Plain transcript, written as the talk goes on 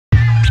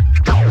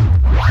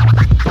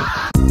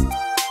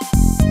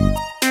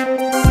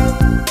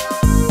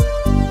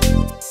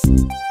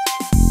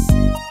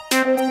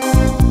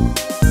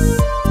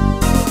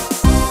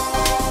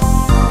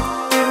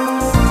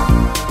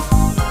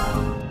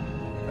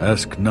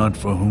Ask not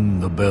for whom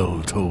the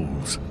bell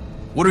tolls.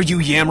 What are you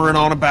yammering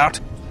on about?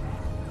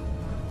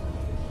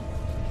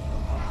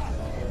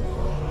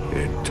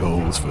 It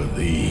tolls for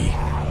thee.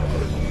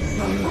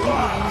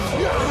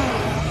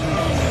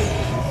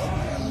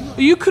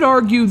 You could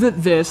argue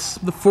that this,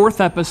 the 4th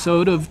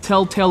episode of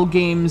Telltale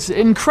Games'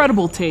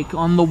 incredible take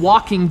on The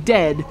Walking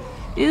Dead,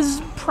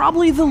 is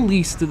probably the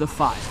least of the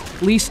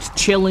 5. Least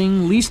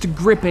chilling, least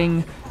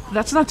gripping.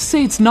 That's not to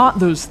say it's not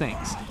those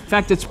things. In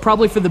fact, it's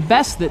probably for the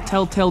best that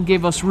Telltale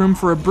gave us room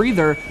for a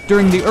breather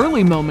during the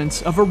early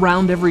moments of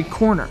Around Every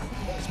Corner.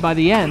 Because by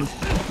the end,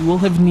 you will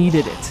have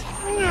needed it.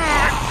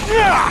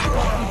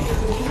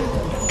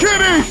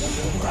 Kitty!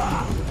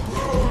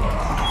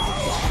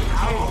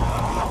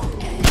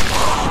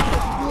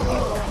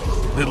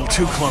 Little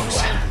too close,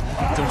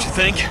 don't you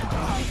think?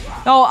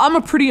 Now, I'm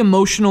a pretty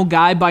emotional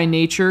guy by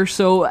nature,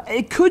 so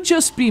it could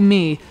just be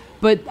me,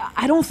 but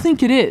I don't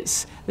think it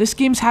is. This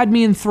game's had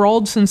me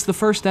enthralled since the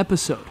first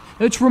episode.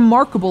 It's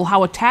remarkable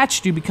how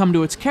attached you become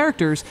to its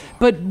characters,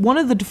 but one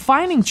of the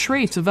defining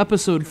traits of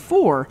episode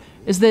 4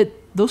 is that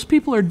those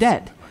people are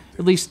dead,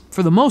 at least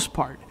for the most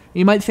part.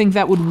 You might think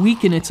that would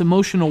weaken its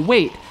emotional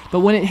weight, but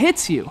when it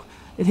hits you,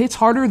 it hits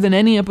harder than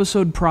any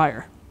episode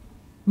prior.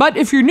 But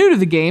if you're new to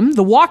the game,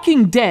 The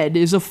Walking Dead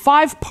is a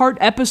 5-part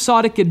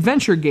episodic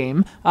adventure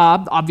game,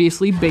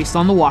 obviously based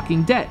on The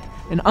Walking Dead.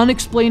 An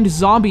unexplained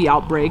zombie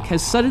outbreak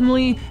has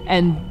suddenly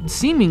and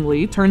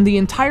seemingly turned the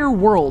entire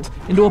world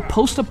into a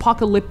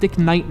post-apocalyptic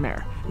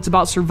nightmare. It's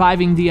about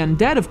surviving the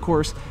undead, of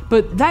course,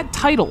 but that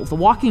title, The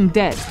Walking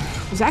Dead,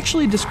 is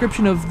actually a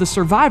description of the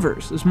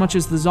survivors as much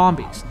as the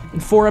zombies.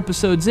 And 4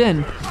 episodes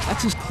in,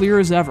 that's as clear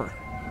as ever.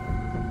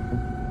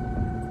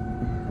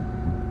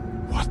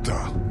 What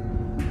the?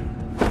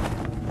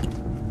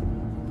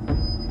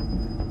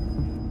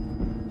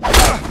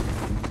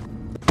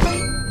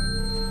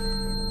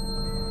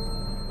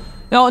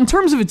 Now, in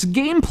terms of its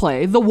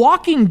gameplay, The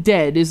Walking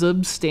Dead is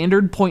a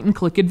standard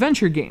point-and-click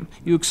adventure game.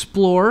 You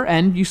explore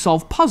and you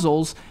solve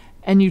puzzles,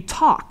 and you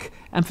talk.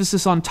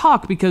 Emphasis on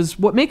talk because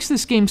what makes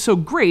this game so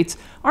great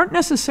aren't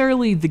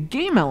necessarily the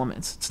game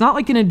elements. It's not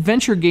like an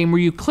adventure game where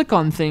you click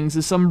on things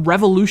as some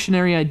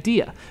revolutionary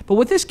idea. But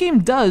what this game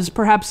does,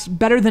 perhaps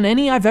better than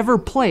any I've ever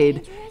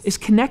played, is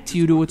connect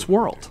you to its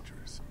world.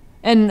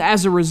 And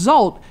as a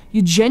result,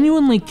 you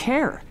genuinely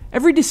care.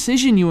 Every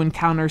decision you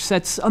encounter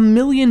sets a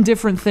million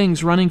different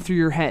things running through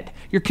your head.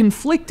 You're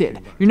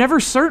conflicted. You're never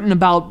certain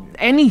about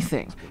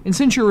anything. And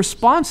since your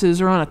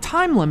responses are on a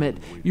time limit,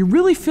 you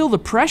really feel the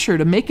pressure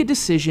to make a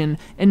decision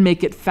and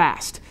make it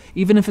fast,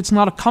 even if it's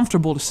not a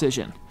comfortable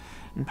decision.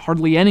 And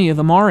hardly any of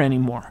them are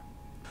anymore.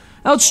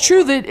 Now, it's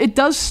true that it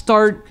does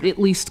start, at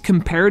least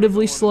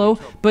comparatively slow,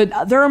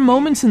 but there are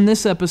moments in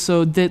this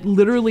episode that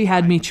literally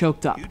had me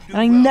choked up. And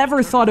I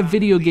never thought a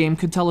video game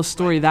could tell a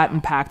story that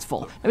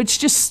impactful. It's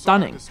just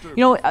stunning. You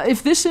know,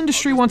 if this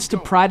industry wants to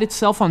pride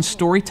itself on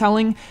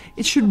storytelling,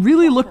 it should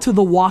really look to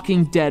The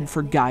Walking Dead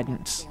for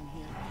guidance.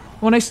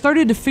 When I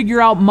started to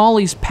figure out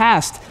Molly's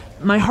past,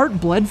 my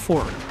heart bled for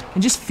her.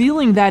 And just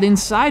feeling that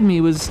inside me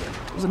was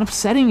an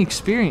upsetting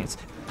experience.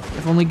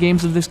 If only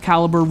games of this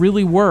caliber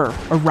really were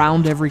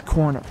around every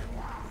corner.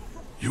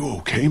 You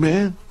okay,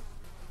 man?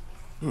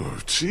 Oh,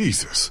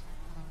 Jesus.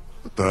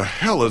 What the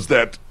hell is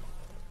that?